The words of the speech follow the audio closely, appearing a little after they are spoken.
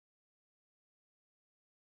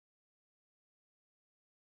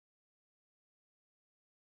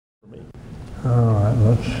All right,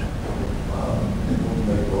 let's.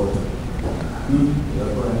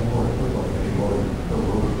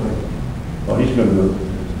 Oh, he's going to do it.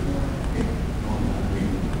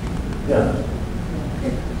 Yeah.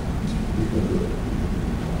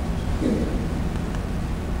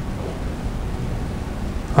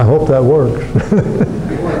 I hope that works.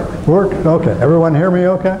 Worked? Okay. Everyone hear me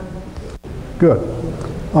okay? Good.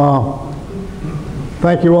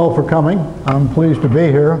 Thank you all for coming. I'm pleased to be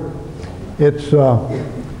here. It's,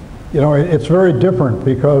 you know, it's very different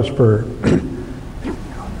because for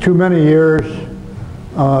too many years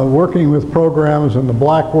working with programs in the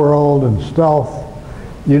black world and stealth,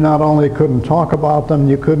 you not only couldn't talk about them,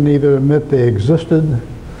 you couldn't even admit they existed,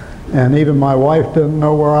 and even my wife didn't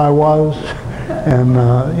know where I was, and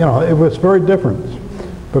you know, it was very different.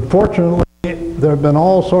 But fortunately, there have been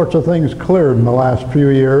all sorts of things cleared in the last few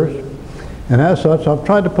years, and as such, I've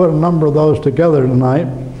tried to put a number of those together tonight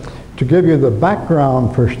to give you the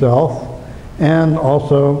background for stealth and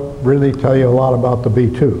also really tell you a lot about the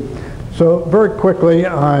B-2. So very quickly,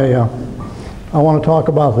 I want to talk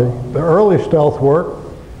about the early stealth work,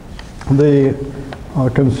 the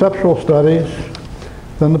conceptual studies,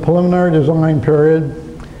 then the preliminary design period,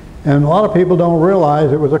 and a lot of people don't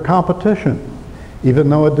realize it was a competition. Even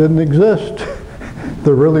though it didn't exist,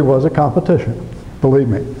 there really was a competition, believe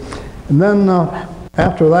me. And then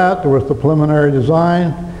after that, there was the preliminary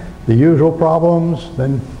design, the usual problems,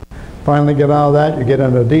 then finally get out of that, you get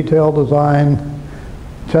into detailed design,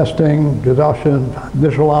 testing, deduction,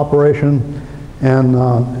 initial operation, and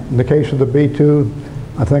in the case of the B-2,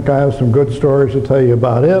 I think I have some good stories to tell you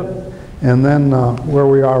about it, and then where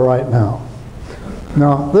we are right now.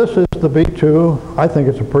 Now, this is the B-2. I think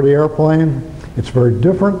it's a pretty airplane. It's very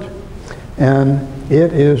different, and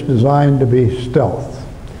it is designed to be stealth.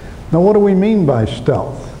 Now, what do we mean by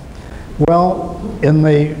stealth? Well, in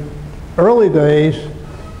the early days,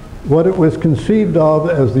 what it was conceived of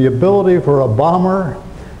as the ability for a bomber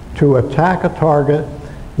to attack a target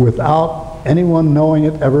without anyone knowing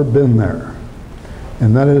it ever been there.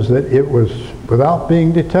 And that is that it was without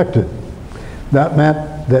being detected. That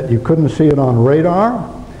meant that you couldn't see it on radar,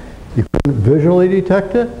 you couldn't visually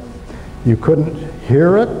detect it, you couldn't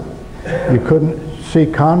hear it, you couldn't see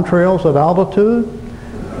contrails at altitude,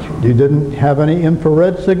 you didn't have any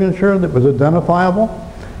infrared signature that was identifiable,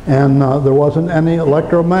 and there wasn't any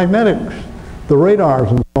electromagnetics. The radars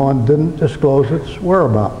and so on didn't disclose its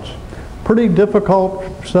whereabouts. Pretty difficult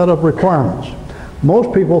set of requirements.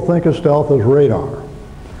 Most people think of stealth as radar,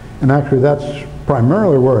 and actually that's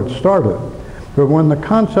primarily where it started. But when the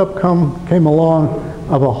concept came along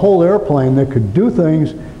of a whole airplane that could do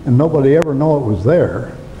things and nobody ever know it was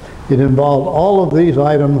there, it involved all of these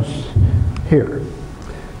items here.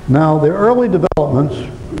 Now, the early developments,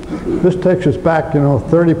 this takes us back,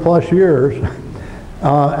 30 plus years.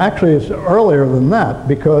 Actually, it's earlier than that,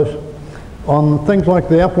 because on things like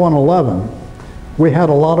the F-111, we had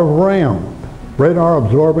a lot of RAM, radar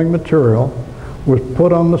absorbing material, was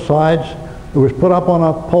put on the sides. It was put up on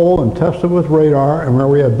a pole and tested with radar, and where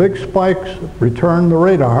we had big spikes that returned the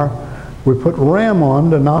radar, we put RAM on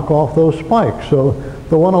to knock off those spikes. So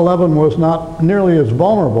the 111 was not nearly as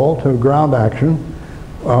vulnerable to ground action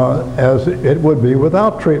as it would be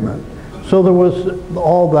without treatment. So there was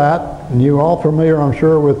all that, and you're all familiar, I'm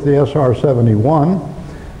sure, with the SR-71,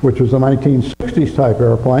 which was a 1960s type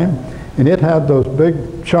airplane, and it had those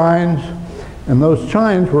big chines, and those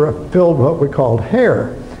chines were filled with what we called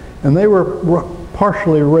hair. And they were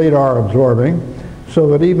partially radar absorbing, so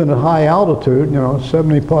that even at high altitude,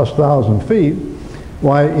 70 plus thousand feet,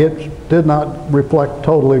 why it did not reflect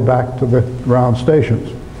totally back to the ground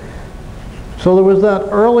stations. So there was that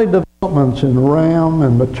early developments in RAM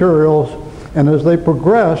and materials, and as they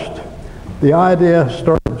progressed, the idea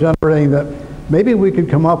started generating that maybe we could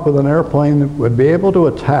come up with an airplane that would be able to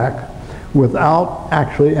attack without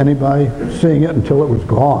actually anybody seeing it until it was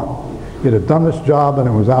gone. It had done its job and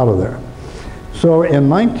it was out of there. So in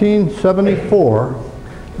 1974,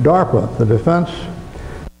 DARPA, the Defense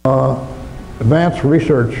Advanced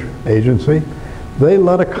Research Agency, they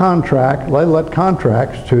let contracts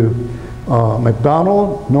to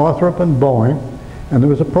McDonnell, Northrop, and Boeing, and there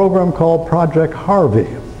was a program called Project Harvey.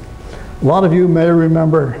 A lot of you may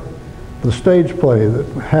remember the stage play that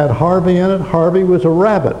had Harvey in it. Harvey was a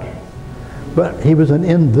rabbit, but he was an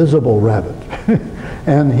invisible rabbit.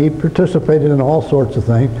 And he participated in all sorts of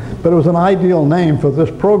things, but it was an ideal name for this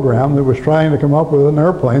program that was trying to come up with an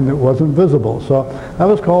airplane that wasn't visible. So that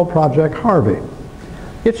was called Project Harvey.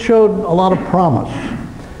 It showed a lot of promise.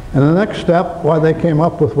 And the next step, why they came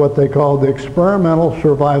up with what they called the Experimental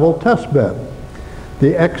Survival Test Bed,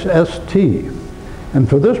 the XST. And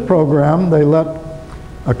for this program, they let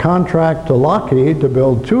a contract to Lockheed to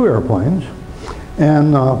build 2 airplanes,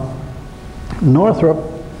 and Northrop,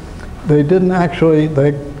 they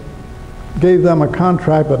gave them a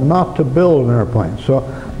contract but not to build an airplane. So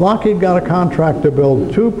Lockheed got a contract to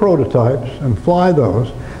build 2 prototypes and fly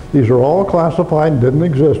those. These are all classified and didn't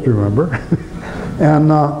exist, remember?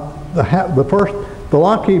 And the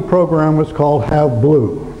Lockheed program was called Have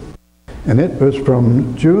Blue. And it was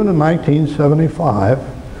from June of 1975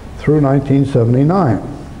 through 1979.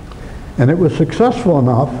 And it was successful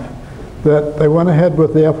enough that they went ahead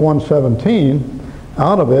with the F-117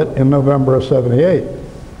 out of it in November of '78.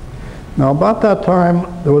 Now about that time,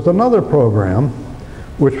 there was another program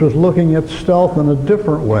which was looking at stealth in a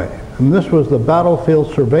different way. And this was the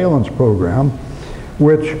Battlefield Surveillance Program,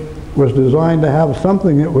 which was designed to have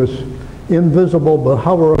something that was invisible but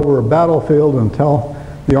hover over a battlefield and tell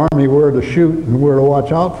the Army where to shoot and where to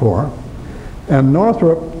watch out for. And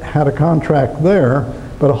Northrop had a contract there,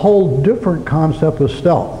 but a whole different concept of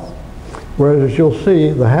stealth. Whereas, as you'll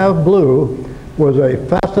see, the Have Blue was a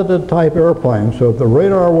faceted type airplane, so the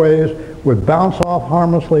radar waves would bounce off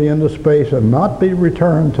harmlessly into space and not be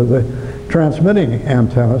returned to the transmitting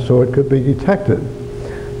antenna so it could be detected.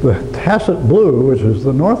 The Tacit Blue, which is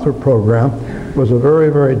the Northrop program, was a very,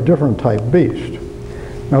 very different type beast.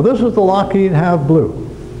 Now this is the Lockheed Have Blue.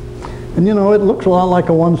 And you know, it looks a lot like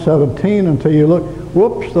a 117 until you look,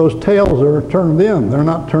 whoops, those tails are turned in, they're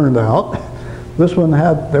not turned out. This one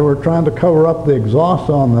they were trying to cover up the exhaust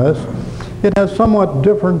on this. It has somewhat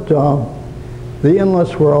different, the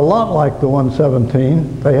inlets were a lot like the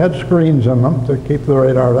 117. They had screens in them to keep the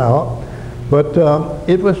radar out, but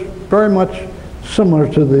it was very much similar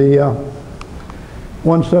to the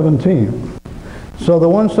 117. So the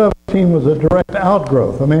 117 was a direct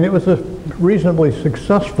outgrowth. I mean, it was a reasonably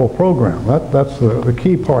successful program. That's the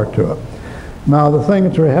key part to it. Now the thing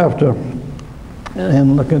that we have to,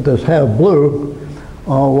 and look at this Have Blue,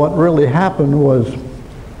 what really happened was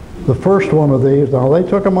the first one of these, now they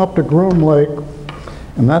took them up to Groom Lake,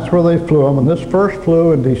 and that's where they flew them, and this first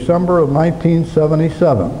flew in December of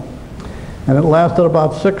 1977. And it lasted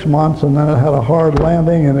about 6 months, and then it had a hard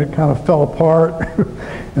landing, and it kind of fell apart,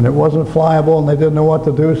 and it wasn't flyable, and they didn't know what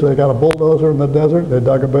to do, so they got a bulldozer in the desert, they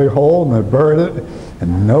dug a big hole, and they buried it,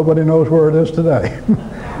 and nobody knows where it is today.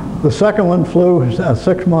 The second one flew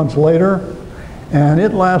 6 months later, and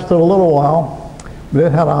it lasted a little while, but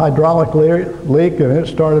it had a hydraulic leak, and it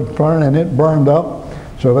started burning, and it burned up.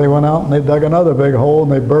 So they went out and they dug another big hole,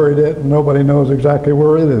 and they buried it, and nobody knows exactly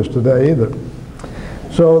where it is today either.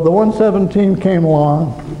 So the 117 came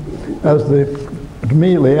along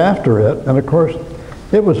immediately after it, and of course,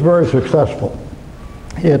 it was very successful.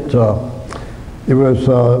 The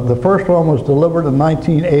first one was delivered in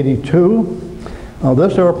 1982. Now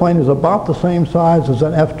this airplane is about the same size as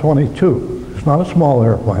an F-22. It's not a small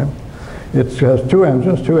airplane. It has 2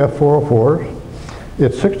 engines, 2 F-404s.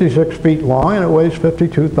 It's 66 feet long and it weighs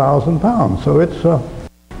 52,000 pounds. So it's a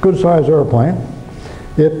good sized airplane.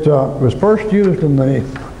 It was first used in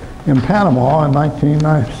Panama in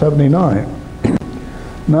 1979.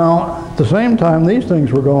 Now, at the same time these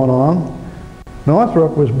things were going on,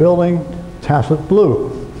 Northrop was building Tacit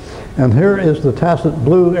Blue. And here is the Tacit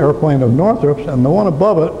Blue airplane of Northrop's, and the one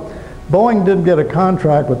above it, Boeing did get a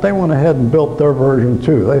contract, but they went ahead and built their version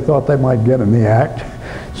too. They thought they might get in the act.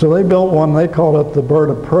 So they built one, they called it the Bird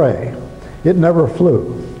of Prey. It never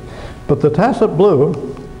flew. But the Tacit Blue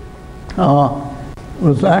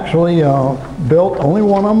was actually built, only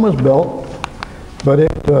one of them was built, but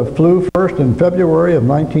it flew first in February of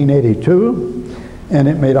 1982, and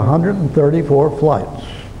it made 134 flights.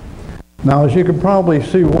 Now, as you can probably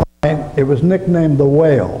see why, it was nicknamed the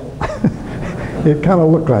Whale. It kind of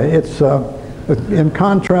looked like it's in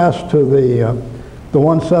contrast to the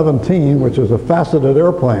 117, which is a faceted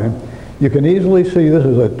airplane. You can easily see this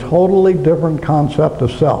is a totally different concept of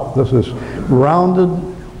stealth. This is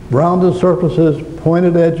rounded surfaces,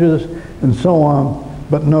 pointed edges, and so on,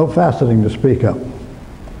 but no faceting to speak of.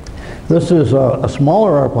 This is a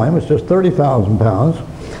smaller airplane. It's just 30,000 pounds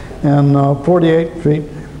and 48 feet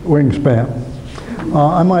wingspan.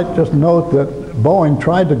 I might just note that Boeing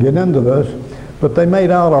tried to get into this, but they made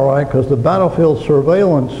out all right because the battlefield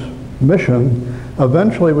surveillance mission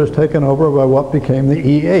eventually was taken over by what became the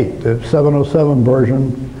E-8, the 707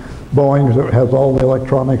 version, Boeing's that has all the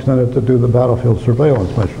electronics in it to do the battlefield surveillance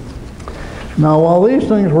mission. Now, while these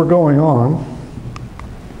things were going on,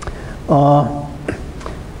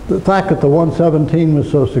 the fact that the 117 was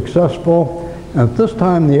so successful, and at this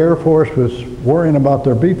time the Air Force was worrying about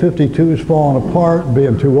their B-52s falling apart,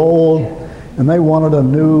 being too old, and they wanted a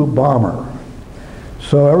new bomber.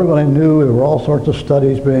 So everybody knew there were all sorts of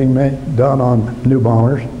studies being done on new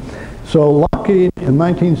bombers. So Lockheed in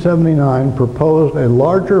 1979 proposed a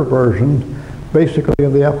larger version, basically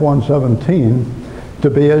of the F-117, to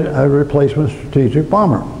be a replacement strategic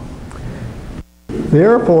bomber. The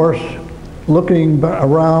Air Force, looking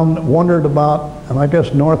around, wondered about, and I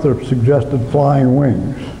guess Northrop suggested flying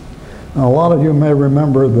wings. Now, a lot of you may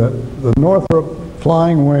remember that the Northrop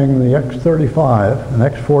flying wing, the X-35 and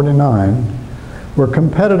X-49, were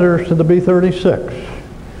competitors to the B-36.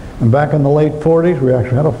 And back in the late 40s, we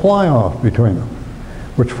actually had a fly-off between them,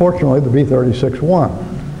 which fortunately the B-36 won.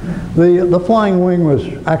 The flying wing was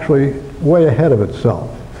actually way ahead of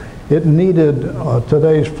itself. It needed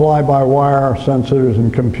today's fly-by-wire sensors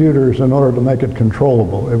and computers in order to make it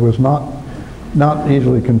controllable. It was not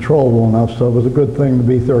easily controllable enough, so it was a good thing the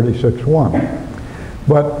B-36 won.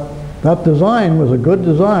 But that design was a good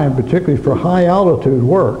design, particularly for high-altitude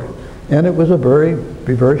work, and it was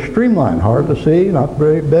be very streamlined, hard to see, not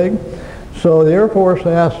very big. So the Air Force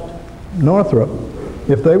asked Northrop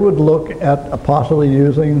if they would look at possibly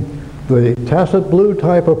using the tacit blue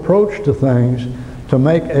type approach to things to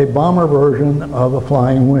make a bomber version of a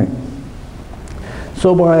flying wing.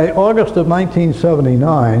 So by August of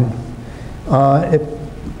 1979, it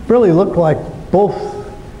really looked like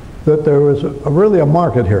that there was really a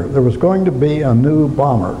market here. There was going to be a new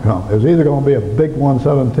bomber come. It was either going to be a big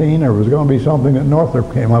 117 or it was going to be something that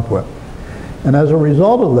Northrop came up with. And as a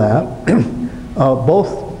result of that,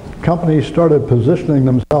 both companies started positioning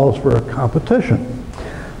themselves for a competition.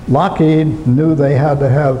 Lockheed knew they had to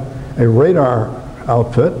have a radar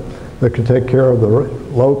outfit that could take care of the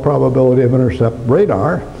low probability of intercept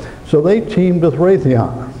radar, so they teamed with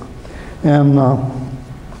Raytheon. And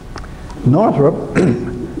Northrop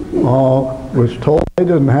was told they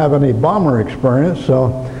didn't have any bomber experience,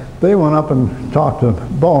 so they went up and talked to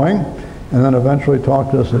Boeing, and then eventually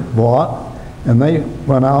talked to us at Vought, and they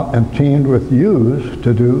went out and teamed with Hughes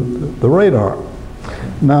to do the radar.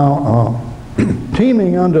 Now,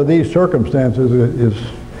 teaming under these circumstances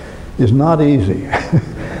is not easy.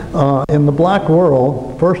 In the black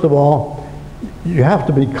world, first of all, you have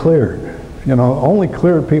to be cleared. You know, only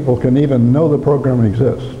cleared people can even know the program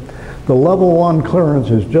exists. The level 1 clearance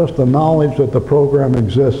is just the knowledge that the program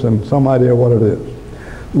exists and some idea what it is.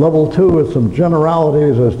 Level 2 is some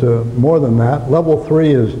generalities as to more than that. Level 3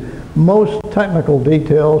 is most technical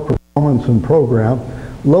details, performance, and program.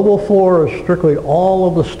 Level 4 is strictly all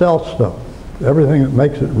of the stealth stuff, everything that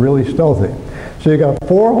makes it really stealthy. So you got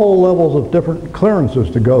 4 whole levels of different clearances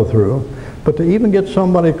to go through, but to even get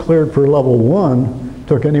somebody cleared for level 1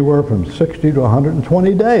 took anywhere from 60 to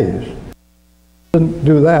 120 days. Didn't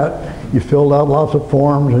do that. You filled out lots of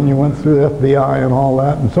forms and you went through the FBI and all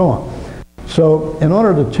that and so on. So in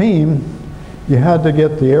order to team, you had to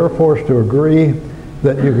get the Air Force to agree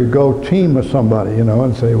that you could go team with somebody, you know,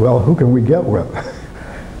 and say, well, who can we get with?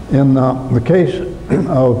 In the case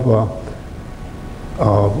of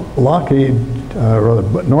Lockheed,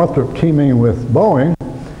 rather Northrop teaming with Boeing,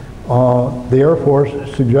 the Air Force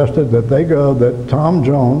suggested that Tom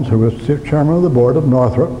Jones, who was chairman of the board of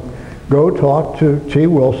Northrop, go talk to T.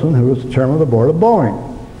 Wilson, who was the chairman of the board of Boeing,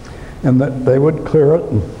 and that they would clear it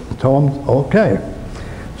and tell them, okay.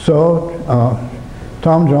 So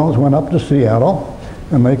Tom Jones went up to Seattle,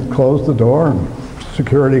 and they closed the door, and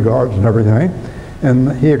security guards and everything,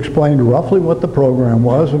 and he explained roughly what the program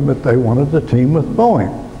was and that they wanted to team with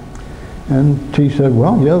Boeing. And T said,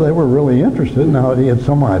 well, yeah, they were really interested. Now he had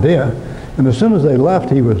some idea. And as soon as they left,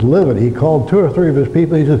 he was livid. He called 2 or 3 of his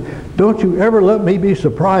people. He said, don't you ever let me be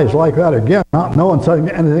surprised like that again, not knowing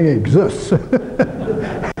anything exists.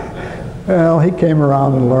 Well, he came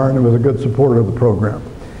around and learned and was a good supporter of the program.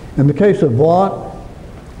 In the case of Vought,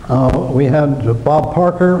 we had Bob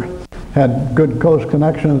Parker, had good close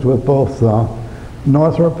connections with both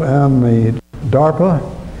Northrop and the DARPA.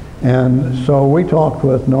 And so we talked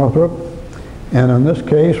with Northrop. And in this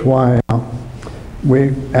case,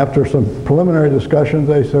 after some preliminary discussions,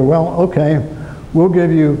 they said, well, okay, we'll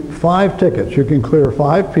give you 5 tickets. You can clear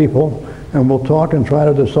 5 people, and we'll talk and try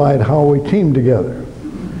to decide how we team together.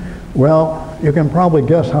 Well, you can probably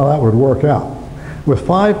guess how that would work out. With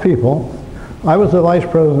 5 people, I was the vice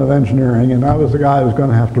president of engineering, and I was the guy who was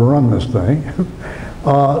going to have to run this thing.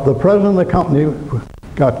 The president of the company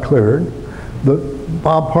got cleared.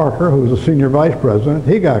 Bob Parker, who was a senior vice president,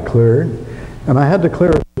 he got cleared. And I had to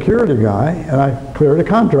clear a security guy, and I cleared a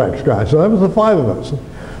contracts guy. So that was the 5 of us.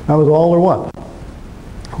 That was all there was.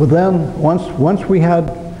 But then, once we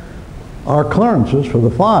had our clearances for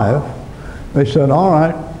the 5, they said, all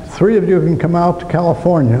right, 3 of you can come out to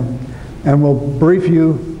California, and we'll brief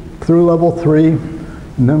you through level 3,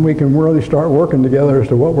 and then we can really start working together as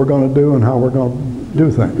to what we're going to do and how we're going to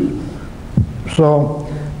do things. So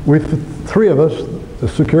we, three of us, the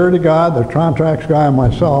security guy, the contracts guy, and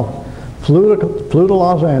myself, flew to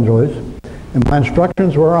Los Angeles, and my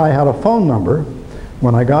instructions were I had a phone number.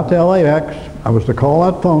 When I got to LAX, I was to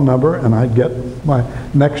call that phone number and I'd get my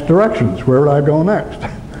next directions. Where would I go next?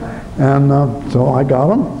 And so I got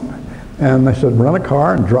them, and they said rent a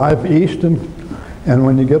car and drive east, and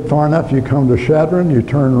when you get far enough you come to Chadron, you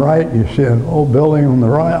turn right, you see an old building on the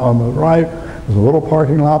right, there's a little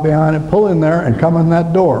parking lot behind it, pull in there and come in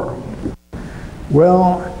that door.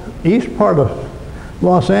 Well, east part of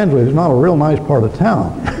Los Angeles is not a real nice part of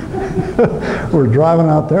town. We're driving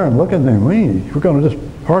out there and looking and we're going to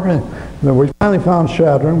just park in. Then we finally found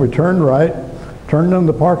Chadron, we turned right, turned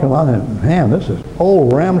into the parking lot, and man, this is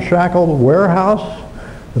old ramshackle warehouse.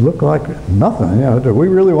 It looked like nothing. You know, do we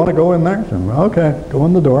really want to go in there? So, okay, go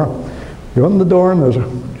in the door. Go in the door, and there's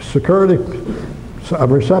a security, a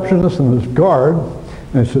receptionist and this guard,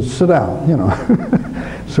 and he says, sit down, you know.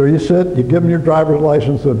 So you sit, you give them your driver's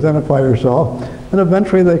license to identify yourself, and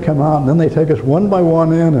eventually they come out, and then they take us one by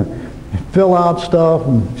one in and fill out stuff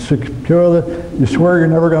and secure it. You swear you're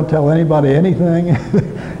never going to tell anybody anything,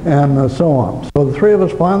 and so on. So the three of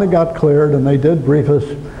us finally got cleared, and they did brief us,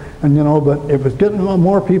 and you know, but it was getting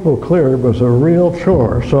more people cleared. It was a real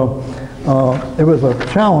chore. So it was a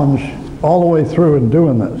challenge all the way through in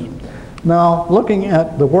doing this. Now, looking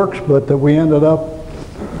at the work split that we ended up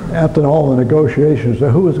after all the negotiations, so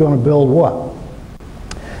who was going to build what?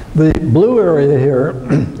 The blue area here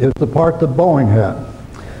is the part that Boeing had.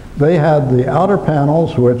 They had the outer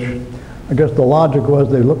panels, which I guess the logic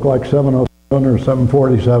was they looked like 707 or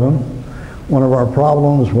 747. One of our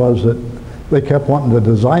problems was that they kept wanting to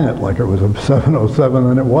design it like it was a 707,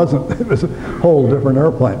 and it wasn't. It was a whole different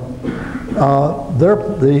airplane.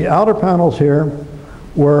 The outer panels here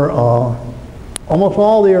were almost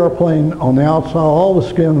all the airplane on the outside, all the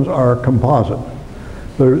skins are composite.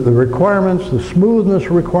 The requirements, the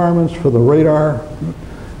smoothness requirements for the radar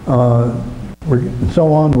and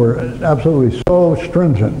so on were absolutely so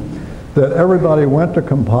stringent that everybody went to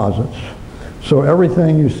composites. So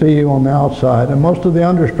everything you see on the outside, and most of the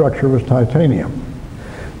understructure was titanium.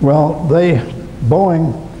 Well,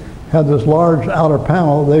 Boeing had this large outer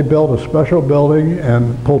panel. They built a special building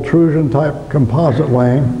and protrusion type composite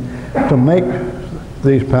lane to make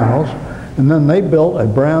these panels, and then they built a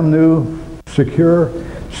brand new secure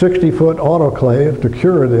 60-foot autoclave to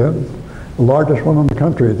cure it in, the largest one in the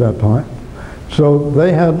country at that point. So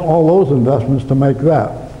they had all those investments to make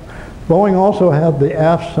that. Boeing also had the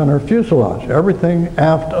aft center fuselage, everything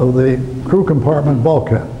aft of the crew compartment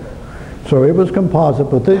bulkhead. So it was composite,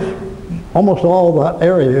 but almost all that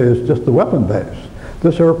area is just the weapon base.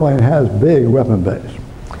 This airplane has big weapon base.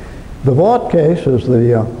 The Vought case is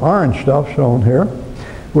the orange stuff shown here,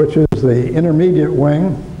 which is the intermediate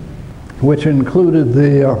wing, which included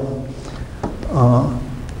the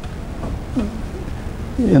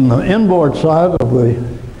in the inboard side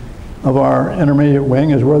of our intermediate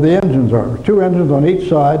wing is where the engines are. Two engines on each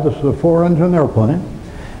side. This is a 4-engine airplane.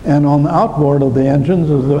 And on the outboard of the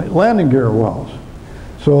engines is the landing gear wells.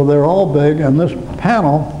 So they're all big, and this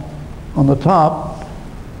panel on the top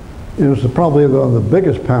is probably the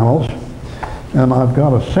biggest panels. And I've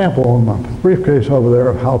got a sample in my briefcase over there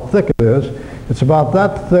of how thick it is. It's about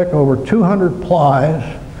that thick, over 200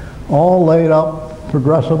 plies, all laid up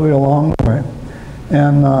progressively along the way,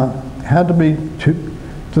 and had to be to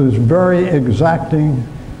this very exacting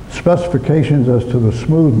specifications as to the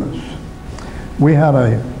smoothness. We had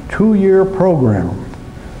a 2-year program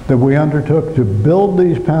that we undertook to build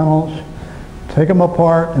these panels, take them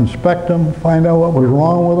apart, inspect them, find out what was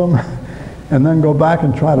wrong with them, and then go back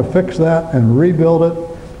and try to fix that and rebuild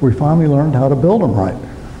it. We finally learned how to build them right,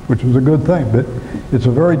 which was a good thing, but it's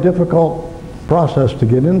a very difficult process to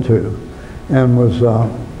get into and was a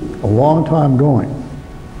long time going.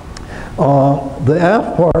 The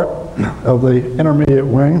aft part of the intermediate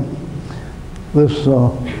wing, this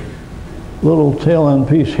little tail end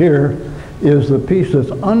piece here, is the piece that's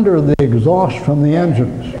under the exhaust from the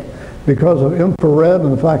engines. Because of infrared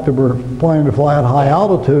and the fact that we're planning to fly at high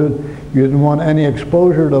altitude, you didn't want any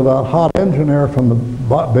exposure to that hot engine air from the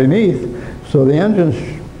beneath, so the engines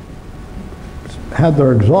had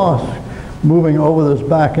their exhaust moving over this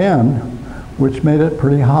back end, which made it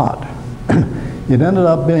pretty hot. It ended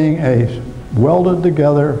up being a welded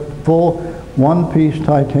together, full one-piece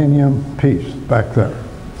titanium piece back there.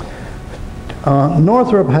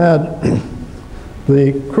 Northrop had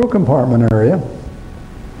the crew compartment area,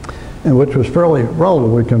 and which was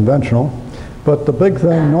relatively conventional. But the big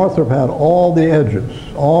thing, Northrop had all the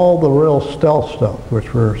edges, all the real stealth stuff,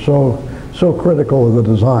 which were so critical of the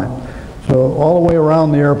design. So all the way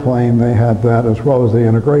around the airplane, they had that as well as the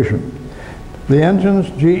integration. The engines,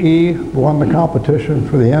 GE won the competition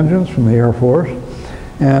for the engines from the Air Force.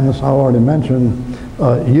 And as I already mentioned,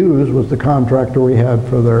 Hughes was the contractor we had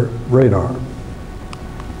for their radar.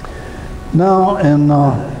 Now,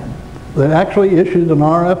 they actually issued an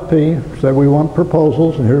RFP, said we want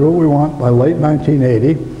proposals, and here's what we want by late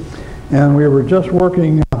 1980. And we were just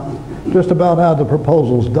working, just about had the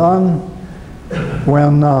proposals done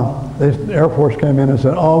when the Air Force came in and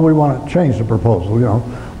said, oh, we want to change the proposal. You know,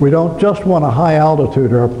 we don't just want a high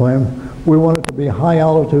altitude airplane, we want it to be high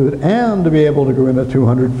altitude and to be able to go in at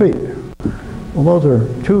 200 feet. Well, those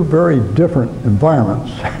are two very different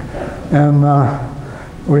environments. And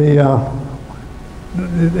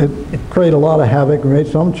it created a lot of havoc. We made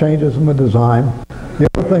some changes in the design. The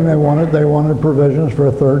other thing they wanted provisions for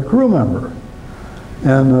a third crew member.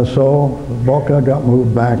 And so Bulka got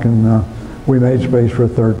moved back, and we made space for a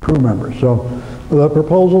third crew member. So the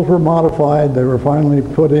proposals were modified. They were finally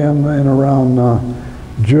put in around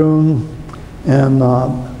June. And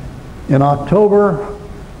in October,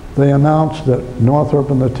 they announced that Northrop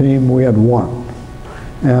and the team, we had won.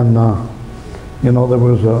 And you know, there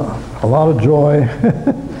was a lot of joy.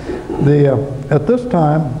 At this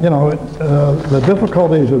time, you know, the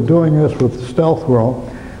difficulties of doing this with Stealth World,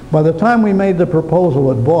 by the time we made the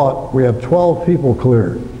proposal at Vought, we had 12 people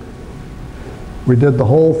cleared. We did the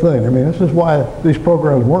whole thing. I mean, this is why these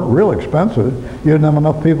programs weren't real expensive. You didn't have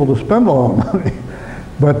enough people to spend a lot of money.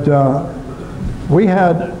 But we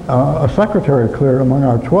had a secretary cleared among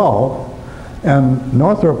our 12, and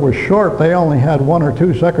Northrop was short. They only had 1 or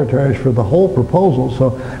 2 secretaries for the whole proposal,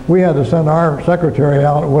 so we had to send our secretary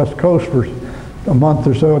out at West Coast for a month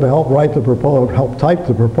or so to help write the proposal, help type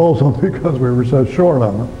the proposal, because we were so short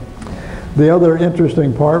on them. The other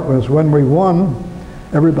interesting part was when we won,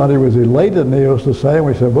 everybody was elated, needless to say, and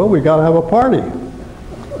we said, well, we got to have a party.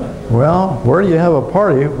 Well, where do you have a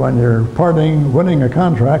party when you're winning a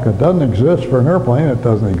contract that doesn't exist for an airplane? It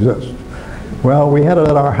doesn't exist. Well, we had it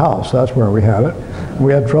at our house. That's where we had it.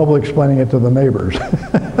 We had trouble explaining it to the neighbors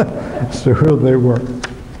as to who they were.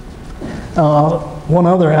 One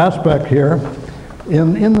other aspect here,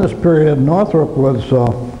 in this period, Northrop was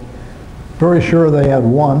very sure they had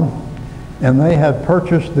won, and they had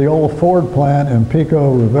purchased the old Ford plant in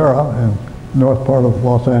Pico Rivera, in north part of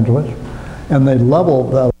Los Angeles, and they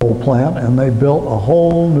leveled that old plant, and they built a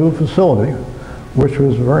whole new facility, which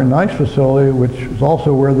was a very nice facility, which is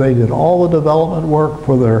also where they did all the development work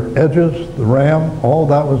for their edges, the RAM, all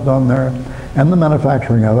that was done there, and the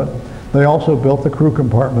manufacturing of it. They also built the crew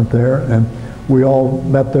compartment there, and we all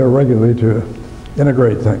met there regularly to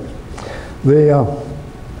integrate things. The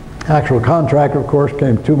actual contract, of course,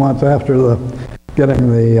 came 2 months after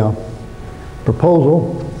getting the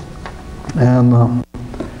proposal, and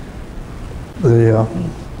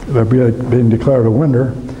being declared a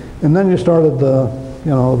winner. And then you started the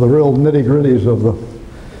real nitty-gritties of the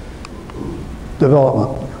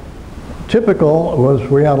development. Typical was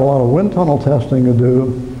we had a lot of wind tunnel testing to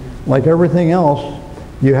do. Like everything else,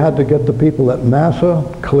 you had to get the people at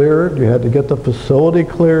NASA cleared, you had to get the facility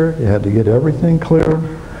cleared, you had to get everything cleared.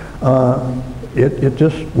 It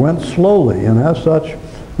just went slowly, and as such,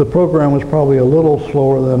 the program was probably a little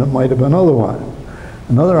slower than it might have been otherwise.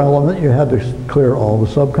 Another element, you had to clear all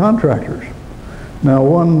the subcontractors. Now,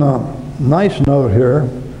 one nice note here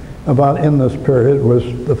about in this period was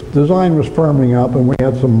the design was firming up, and we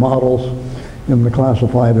had some models in the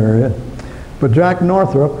classified area. But Jack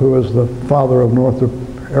Northrop, who was the father of Northrop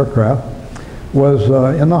Aircraft, was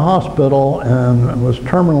in the hospital and was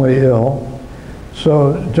terminally ill.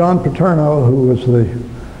 So John Paterno, who was the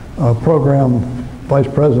program vice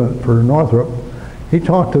president for Northrop, he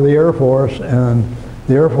talked to the Air Force, and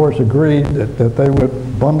the Air Force agreed that they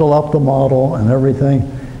would bundle up the model and everything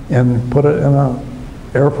and put it in an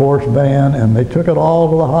Air Force van, and they took it all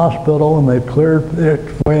to the hospital, and they cleared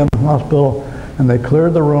it way in the hospital, and they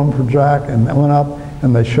cleared the room for Jack, and they went up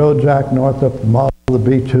and they showed Jack Northrop the model of the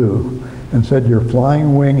B-2 and said, your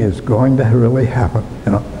flying wing is going to really happen,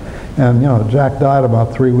 you know. And, you know, Jack died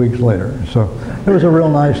about 3 weeks later. So it was a real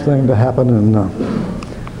nice thing to happen, and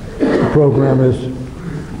the program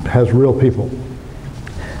has real people.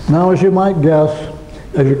 Now, as you might guess,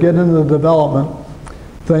 as you get into the development,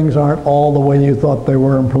 things aren't all the way you thought they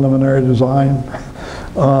were in preliminary design.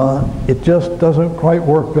 It just doesn't quite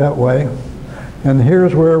work that way. And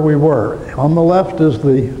here's where we were. On the left is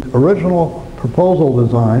the original proposal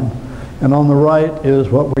design, and on the right is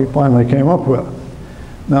what we finally came up with.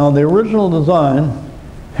 Now, the original design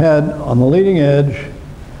had on the leading edge,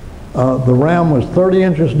 the ram was 30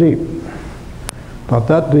 inches deep, about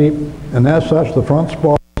that deep, and as such the front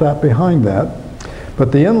spar sat behind that.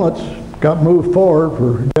 But the inlets got moved forward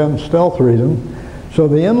for, again, stealth reason, so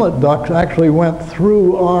the inlet ducts actually went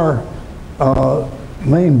through our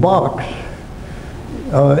main box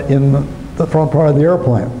in the front part of the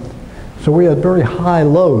airplane. So we had very high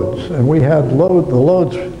loads, and we had the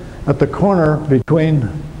loads at the corner between,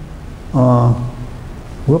 at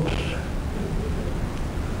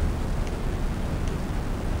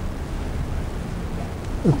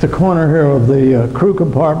the corner here of the crew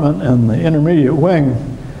compartment and the intermediate wing.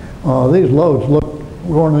 These loads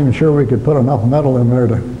we weren't even sure we could put enough metal in there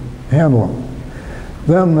to handle them.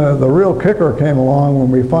 Then the real kicker came along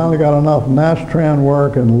when we finally got enough NASTRAN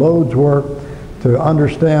work and loads work to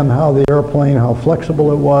understand how the airplane, how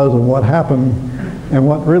flexible it was and what happened. And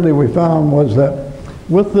what really we found was that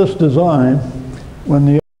with this design, when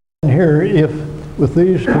the here, with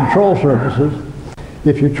these control surfaces,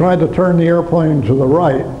 if you tried to turn the airplane to the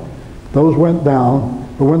right, those went down.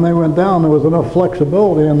 But when they went down, there was enough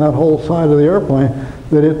flexibility in that whole side of the airplane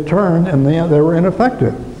that it turned and they were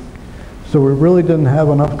ineffective. So we really didn't have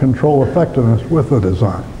enough control effectiveness with the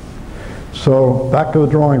design. So back to the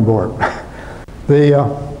drawing board. There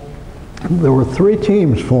were 3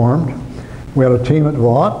 teams formed. We had a team at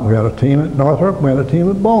Vought, we had a team at Northrop, we had a team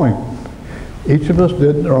at Boeing. Each of us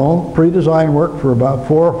did our own pre-design work for about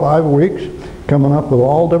 4 or 5 weeks, coming up with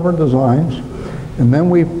all different designs, and then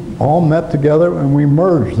we all met together and we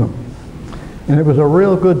merged them. And it was a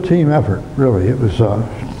real good team effort, really. It was a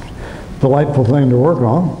delightful thing to work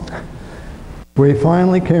on. We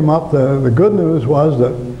finally came up, the good news was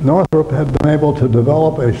that Northrop had been able to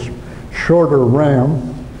develop a shorter ram,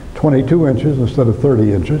 22 inches instead of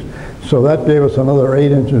 30 inches, so that gave us another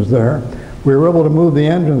 8 inches there. We were able to move the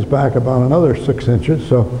engines back about another 6 inches,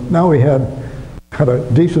 so now we had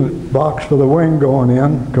a decent box for the wing going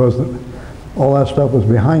in because all that stuff was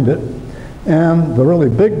behind it. And the really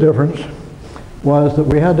big difference was that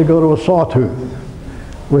we had to go to a sawtooth,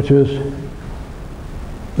 which is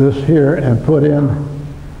this here, and put in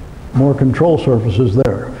more control surfaces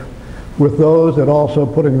there. With those, and also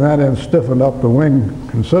putting that in stiffened up the wing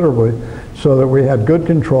considerably so that we had good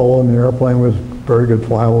control and the airplane was very good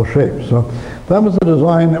flyable shape. So that was the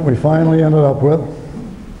design that we finally ended up with.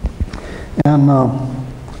 And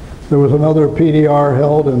there was another PDR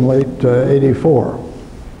held in late '84.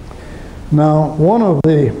 Now, one of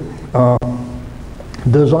the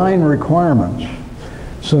design requirements,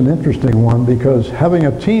 it's an interesting one because having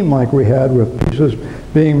a team like we had with pieces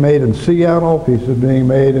being made in Seattle, pieces being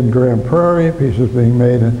made in Grand Prairie, pieces being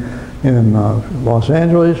made in Los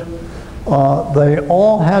Angeles, they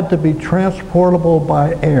all had to be transportable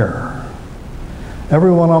by air.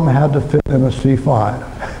 Every one of them had to fit in a C-5.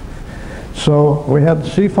 So we had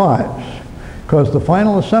C-5s because the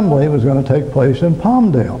final assembly was going to take place in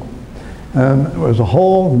Palmdale. And it was a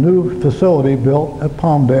whole new facility built at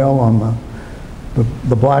Palmdale on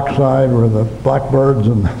the black side where the Blackbirds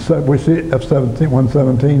and we see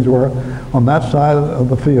F-117s were on that side of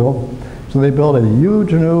the field. So they built a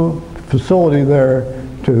huge new facility there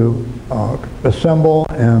to assemble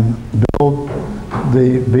and build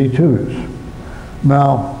the B-2s.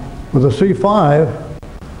 Now, with the C-5,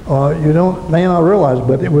 you may not realize,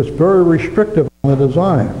 but it was very restrictive on the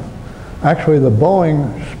design. Actually, the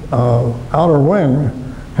Boeing outer wing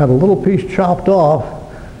had a little piece chopped off,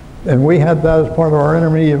 and we had that as part of our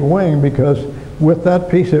intermediate wing because with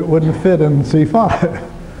that piece it wouldn't fit in C-5.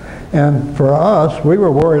 And for us, we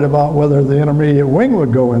were worried about whether the intermediate wing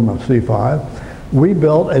would go in the C-5. We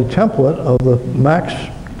built a template of the max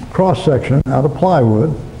cross-section out of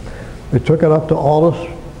plywood. We took it up to Aldous,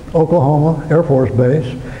 Oklahoma Air Force Base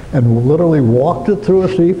and literally walked it through a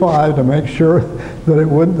C-5 to make sure that it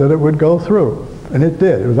would go through. And it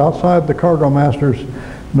did. It was outside the Cargo Master's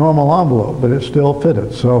normal envelope, but it still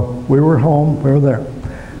fitted. So we were home, we were there.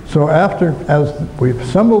 So as we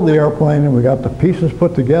assembled the airplane and we got the pieces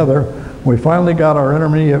put together, we finally got our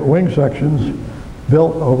intermediate wing sections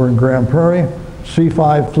built over in Grand Prairie.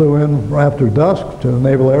 C-5 flew in right after dusk to the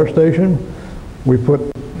Naval Air Station. We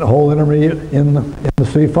put the whole intermediate in the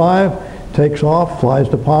C-5, takes off, flies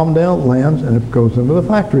to Palmdale, lands, and it goes into the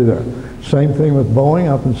factory there. Same thing with Boeing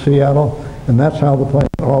up in Seattle, and that's how the plane,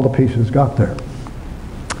 all the pieces got there.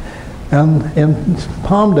 And in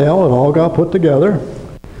Palmdale, it all got put together.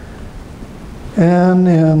 And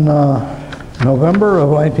in November of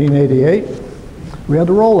 1988, we had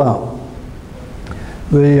the rollout.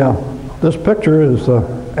 This picture is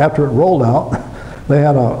after it rolled out. They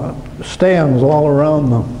had stands all around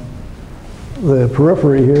the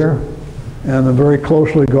periphery here, and they're very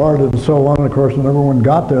closely guarded and so on. And of course, when everyone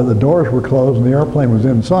got there, the doors were closed and the airplane was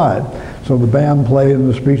inside. So the band played and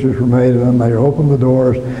the speeches were made, and then they opened the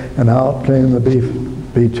doors and out came the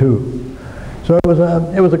B-2. So it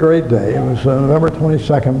was a great day. It was November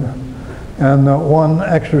 22nd. And one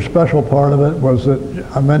extra special part of it was that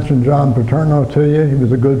I mentioned John Paterno to you. He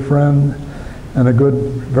was a good friend and a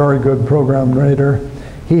very good program leader.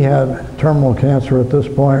 He had terminal cancer at this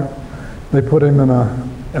point. They put him in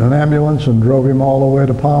an ambulance and drove him all the way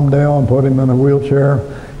to Palmdale and put him in a wheelchair.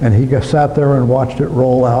 And he sat there and watched it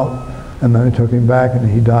roll out. And then he took him back and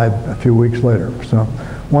he died a few weeks later. So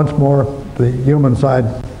once more, the human side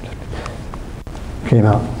came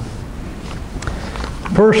out.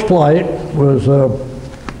 First flight was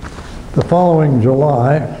the following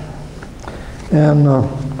July, and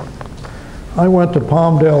I went to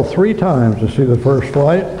Palmdale 3 times to see the first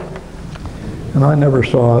flight, and I never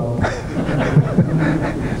saw it.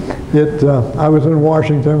 I was in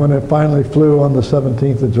Washington when it finally flew on the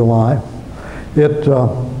 17th of July. It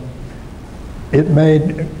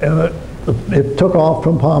took off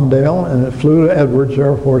from Palmdale and it flew to Edwards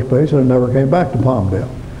Air Force Base and it never came back to Palmdale.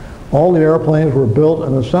 All the airplanes were built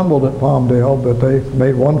and assembled at Palmdale, but they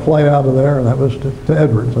made one flight out of there, and that was to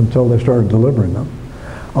Edwards until they started delivering them.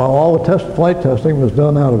 All the flight testing was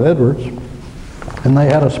done out of Edwards, and they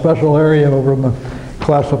had a special area over on the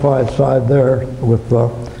classified side there with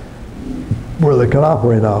where they could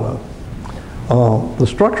operate out of. The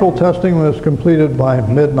structural testing was completed by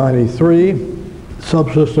mid-93.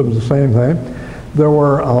 Subsystems, the same thing. There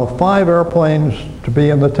were 5 airplanes to be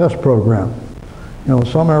in the test program. You know,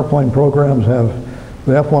 some airplane programs have,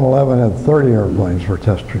 the F-111 had 30 airplanes for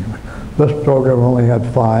testing. This program only had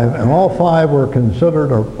 5, and all 5 were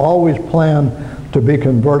considered or always planned to be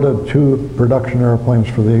converted to production airplanes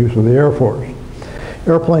for the use of the Air Force.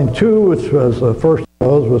 Airplane 2, which was the first of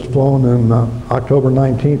those, was flown in October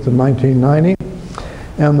 19th of 1990.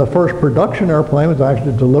 And the first production airplane was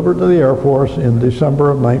actually delivered to the Air Force in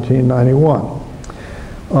December of 1991.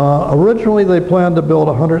 Originally, they planned to build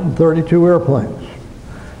 132 airplanes,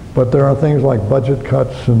 but there are things like budget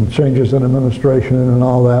cuts and changes in administration and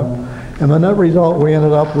all that. And the net result, we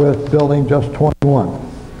ended up with building just 21.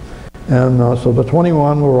 And so the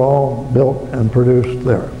 21 were all built and produced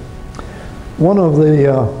there. One of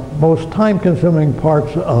the most time-consuming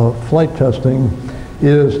parts of flight testing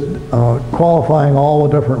is qualifying all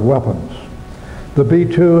the different weapons. The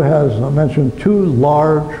B-2 has, I mentioned, 2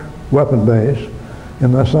 large weapon bays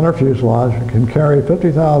in the center fuselage. It can carry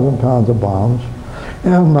 50,000 pounds of bombs,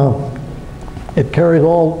 and it carries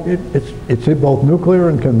all, it's both nuclear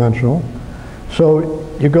and conventional. So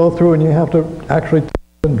you go through and you have to actually test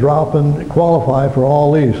and drop and qualify for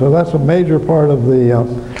all these. So that's a major part of the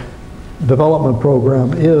development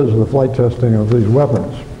program, is the flight testing of these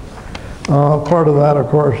weapons. Part of that, of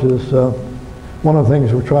course, is one of the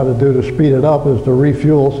things we try to do to speed it up is to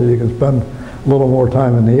refuel so you can spend a little more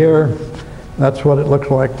time in the air. That's what it looks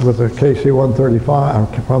like with the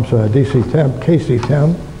KC-135, I'm sorry, DC-10,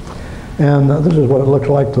 KC-10. And this is what it looks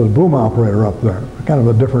like to the boom operator up there, kind of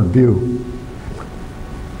a different view.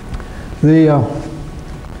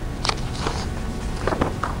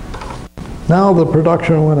 Now the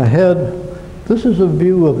production went ahead. This is a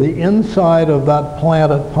view of the inside of that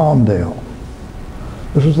plant at Palmdale.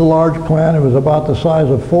 This is a large plant. It was about the size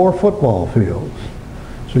of 4 football fields.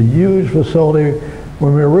 It's a huge facility.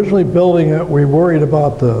 When we were originally building it, we worried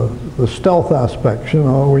about the stealth aspects. You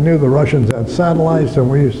know, we knew the Russians had satellites, and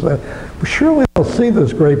we used to say, well, surely they'll see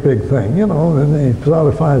this great big thing, you know, and they sort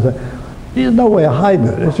of find that there's no way of hiding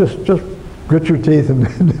it. It's just grit your teeth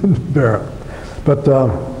and bear it. But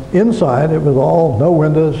inside, it was all, no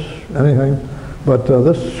windows, anything. But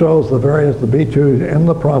this shows the B-2 in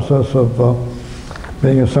the process of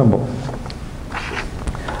being assembled.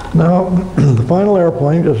 Now, the final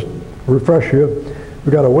airplane, just refresh you,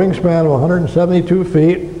 we've got a wingspan of 172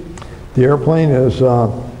 feet. The airplane is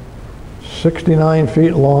 69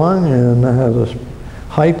 feet long and has a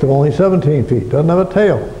height of only 17 feet. Doesn't have a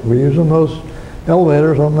tail. We're using those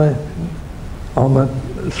elevators on the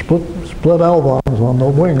split L-bombs on the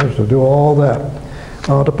wings to do all that.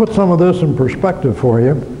 To put some of this in perspective for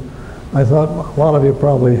you, I thought a lot of you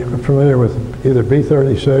probably are familiar with either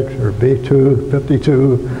B-36 or B-2,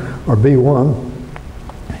 52, or B-1.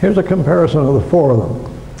 Here's a comparison of the 4 of them.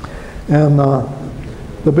 And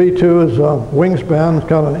the B-2 is wingspan,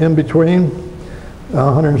 kind of in between,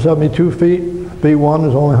 172 feet. B-1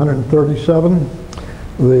 is only 137.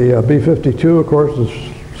 The B-52, of course, is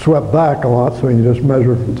swept back a lot, so you just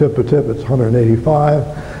measure from tip to tip, it's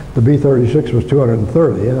 185. The B-36 was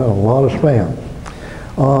 230. It had a lot of span.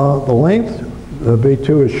 The length, the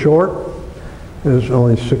B-2 is short. is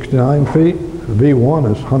only 69 feet. The B-1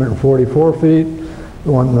 is 144 feet.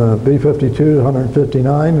 The one, the B-52 is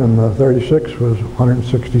 159, and the 36 was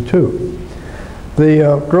 162.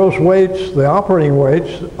 The gross weights, the operating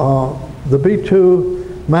weights, the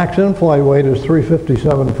B-2 max in-flight weight is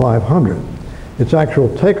 357,500. Its actual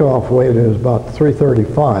takeoff weight is about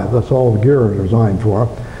 335. That's all the gear is designed for.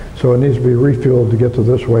 So it needs to be refueled to get to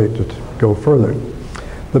this weight to go further.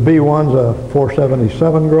 The B-1's a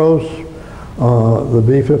 477 gross. The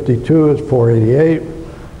B-52 is 488,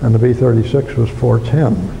 and the B-36 was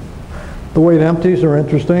 410. The weight empties are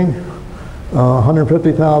interesting.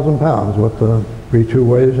 150,000 pounds, what the B-2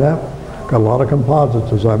 weighs at. Got a lot of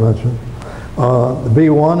composites, as I mentioned. The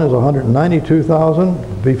B-1 is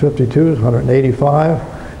 192,000, the B-52 is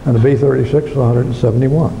 185, and the B-36 is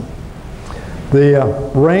 171.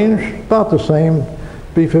 The range, about the same.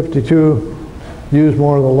 B-52 used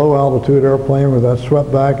more of the low altitude airplane with that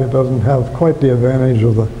swept back. It doesn't have quite the advantage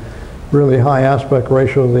of the really high aspect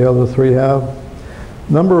ratio the other three have.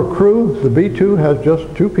 Number of crew, the B-2 has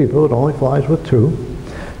just 2 people. It only flies with 2.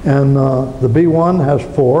 And the B-1 has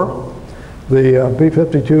 4. The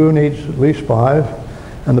B-52 needs at least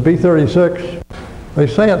 5. And the B-36, they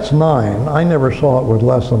say it's 9. I never saw it with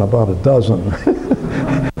less than about a dozen.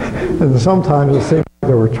 And sometimes it seemed like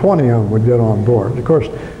there were 20 of them would get on board. Of course,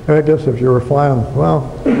 I guess if you were flying, well,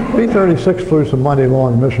 B-36 flew some mighty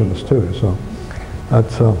long missions too, so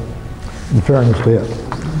that's in fairness to it.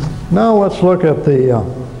 Now let's look at the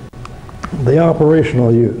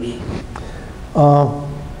operational use.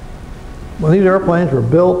 When these airplanes were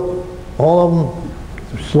built, all of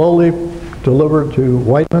them slowly delivered to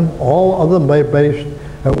Whiteman, all of them based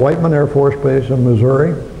at Whiteman Air Force Base in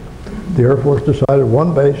Missouri. The Air Force decided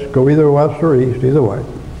one base, go either west or east, either way.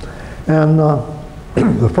 And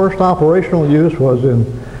the first operational use was in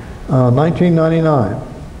 1999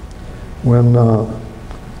 when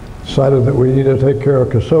decided that we needed to take care of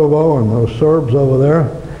Kosovo and those Serbs over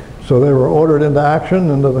there. So they were ordered into action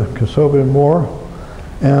into the Kosovian War.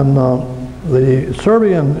 And the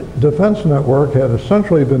Serbian defense network had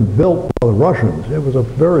essentially been built by the Russians. It was a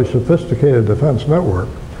very sophisticated defense network,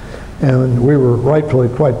 and we were rightfully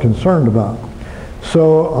quite concerned about.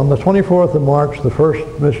 So on the 24th of March, the first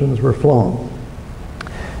missions were flown.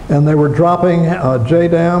 And they were dropping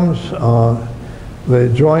JDAMs, the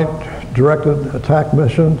Joint Directed Attack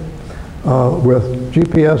Mission, with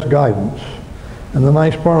GPS guidance. And the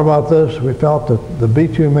nice part about this, we felt that the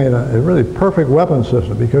B-2 made a really perfect weapon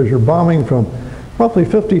system because you're bombing from roughly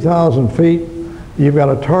 50,000 feet. You've got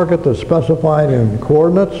a target that's specified in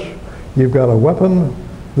coordinates. You've got a weapon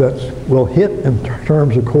that will hit in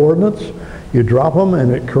terms of coordinates. You drop them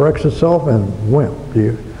and it corrects itself and wimp.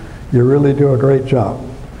 You really do a great job.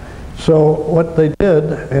 So what they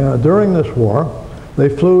did during this war, they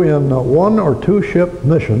flew in 1 or 2 ship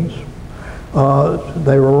missions.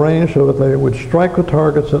 They were arranged so that they would strike the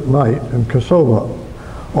targets at night in Kosovo.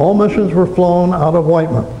 All missions were flown out of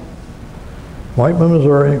Whiteman,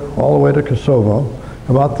 Missouri, all the way to Kosovo.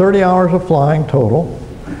 About 30 hours of flying total,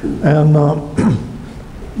 and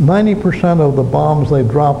 90% of the bombs they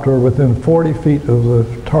dropped were within 40 feet of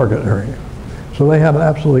the target area. So they had an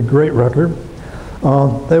absolutely great record.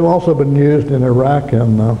 They've also been used in Iraq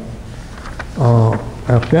and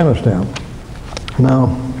Afghanistan.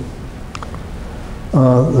 Now,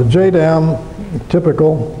 the JDAM,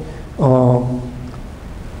 typical,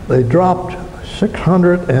 they dropped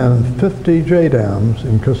 650 JDAMs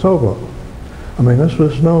in Kosovo. I mean, this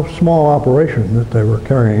was no small operation that they were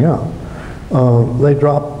carrying out. They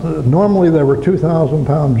dropped, normally they were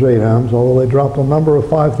 2,000-pound JDAMs, although they dropped a number of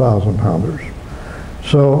 5,000-pounders.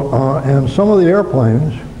 So, and some of the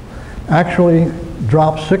airplanes actually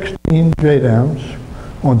dropped 16 JDAMs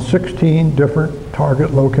on 16 different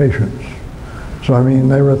target locations. So, I mean,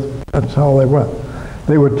 that's how they went.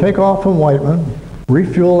 They would take off from Whiteman,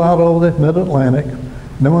 refuel out over the mid-Atlantic,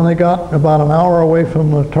 then when they got about an hour away from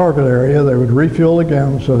the target area, they would refuel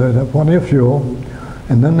again so they'd have plenty of fuel,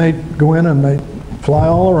 and then they'd go in and they'd fly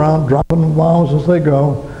all around, dropping bombs as they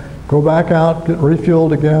go back out, get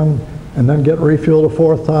refueled again, and then get refueled a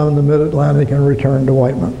 4th time in the mid-Atlantic and return to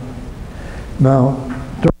Whiteman. Now,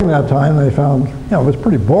 during that time, they found, it was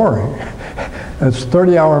pretty boring. It's a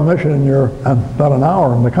 30-hour mission and you're about an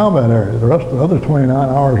hour in the combat area. The rest of the other 29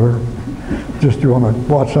 hours are just you want to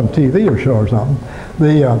watch some TV or show or something.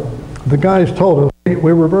 The guys told us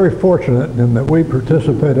we were very fortunate in that we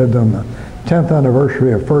participated in the 10th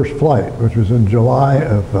anniversary of first flight, which was in July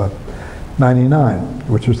of 99,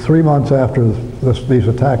 which was 3 months after these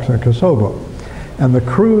attacks in Kosovo. And the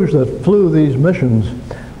crews that flew these missions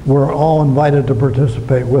were all invited to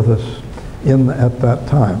participate with us at that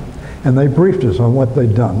time. And they briefed us on what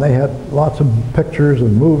they'd done. They had lots of pictures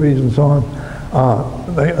and movies and so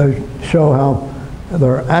on. They show how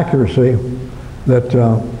their accuracy, that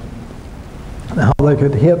how they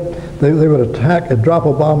could hit, they would drop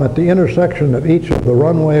a bomb at the intersection of each of the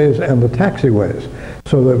runways and the taxiways.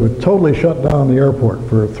 So they would totally shut down the airport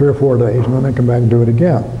for 3 or 4 days, and then they come back and do it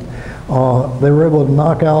again. They were able to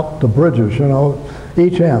knock out the bridges, you know,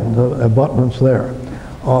 each end, the abutments there.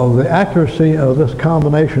 The accuracy of this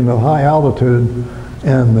combination of high altitude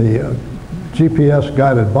and the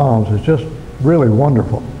GPS-guided bombs is just really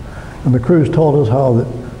wonderful. And the crews told us how that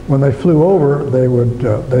when they flew over,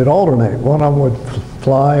 they'd alternate. One of them would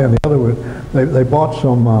fly, and the other would. They bought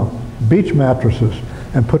some beach mattresses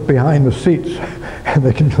and put behind the seats, and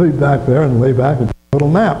they could leave back there and lay back and take a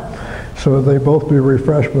little nap, so they'd both be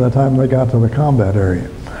refreshed by the time they got to the combat area.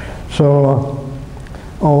 So.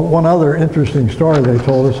 One other interesting story they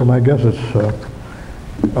told us, and I guess it's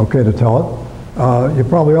okay to tell it. You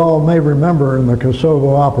probably all may remember in the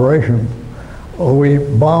Kosovo operation, we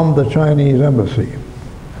bombed the Chinese embassy.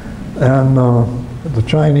 And the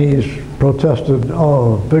Chinese protested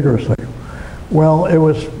vigorously. Well, it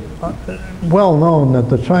was well known that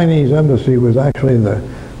the Chinese embassy was actually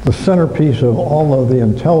the centerpiece of all of the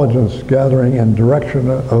intelligence gathering and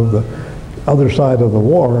direction of the other side of the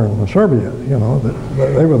war in Serbia. You know,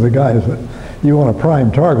 they were the guys that you want a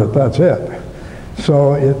prime target, that's it.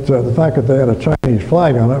 So the fact that they had a Chinese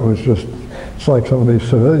flag on it was just, it's like some of these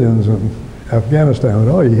civilians in Afghanistan.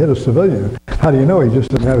 Oh, you hit a civilian. How do you know? He just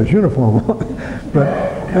didn't have his uniform on. But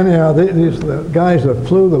anyhow, the guys that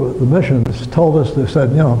flew the missions told us, they said,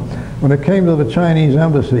 you know, when it came to the Chinese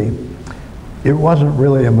embassy, it wasn't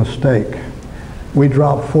really a mistake. We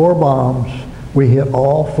dropped 4 bombs. We hit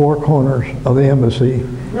all 4 corners of the embassy.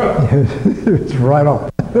 It's right on.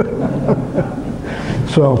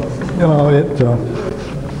 So, you know, it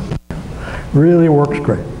really works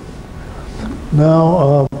great.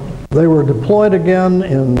 Now, they were deployed again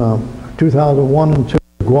in 2001 and 2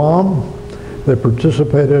 to Guam. They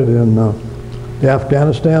participated in the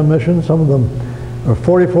Afghanistan mission. Some of them are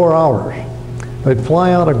 44 hours. They'd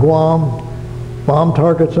fly out of Guam, bomb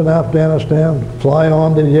targets in Afghanistan, fly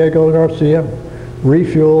on to Diego Garcia,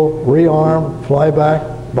 refuel, rearm, fly back,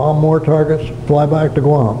 bomb more targets, fly back to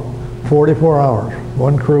Guam. 44 hours,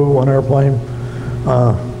 1 crew, 1 airplane,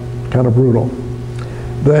 kind of brutal.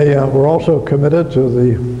 They were also committed to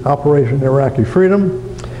the Operation Iraqi Freedom,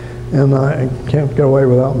 and I can't get away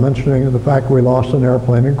without mentioning the fact we lost an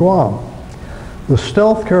airplane in Guam. The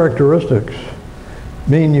stealth characteristics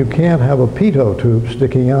mean you can't have a pitot tube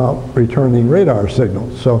sticking out returning radar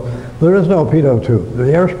signals. So there is no pitot tube. The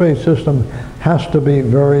airspace system has to be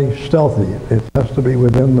very stealthy. It has to be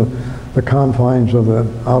within the confines of the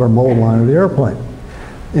outer mold line of the airplane.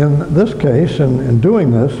 In this case, in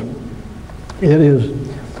doing this,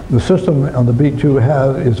 the system on the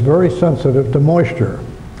B-2 is very sensitive to moisture.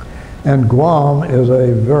 And Guam is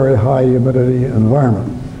a very high humidity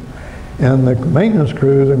environment. And the maintenance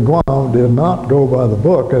crews in Guam did not go by the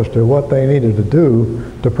book as to what they needed to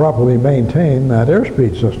do to properly maintain that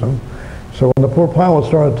airspeed system. So when the poor pilot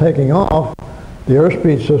started taking off, the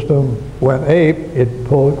airspeed system went ape. It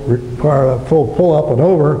required a full pull-up and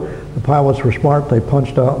over. The pilots were smart. They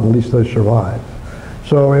punched out, and at least they survived.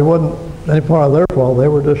 So it wasn't any part of their fault. They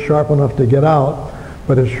were just sharp enough to get out,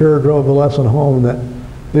 but it sure drove the lesson home that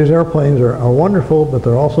these airplanes are wonderful, but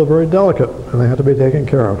they're also very delicate, and they have to be taken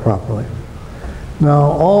care of properly. Now,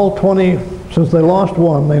 all 20, since they lost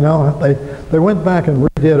 1, they went back and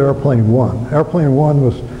redid Airplane 1. Airplane 1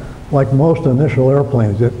 was like most initial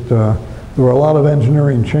airplanes. There were a lot of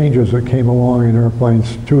engineering changes that came along in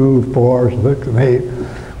airplanes 2, 4, 6, and 8.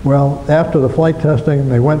 Well, after the flight testing,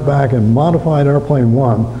 they went back and modified Airplane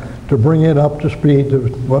 1 to bring it up to speed to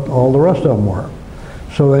what all the rest of them were.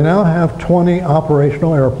 So they now have 20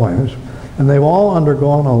 operational airplanes, and they've all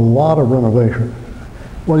undergone a lot of renovation.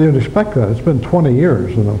 Well, you'd expect that. It's been 20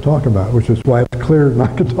 years that I'm talking about, which is why it's clear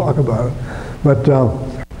not to talk about it. But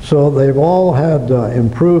so they've all had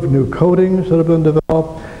improved new coatings that have been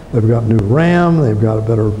developed. They've got new RAM, they've got a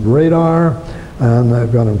better radar, and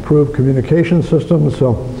they've got improved communication systems.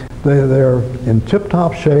 So they're in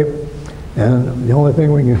tip-top shape, and the only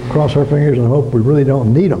thing we can cross our fingers and hope we really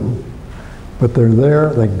don't need them. But they're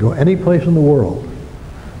there. They can go any place in the world.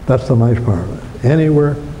 That's the nice part of it.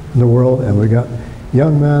 Anywhere in the world, and we got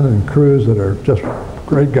young men and crews that are just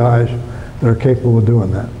great guys that are capable of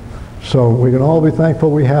doing that. So we can all be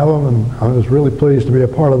thankful we have them, and I was really pleased to be a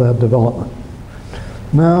part of that development.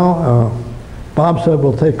 Now, Bob said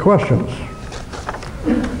we'll take questions.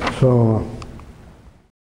 So.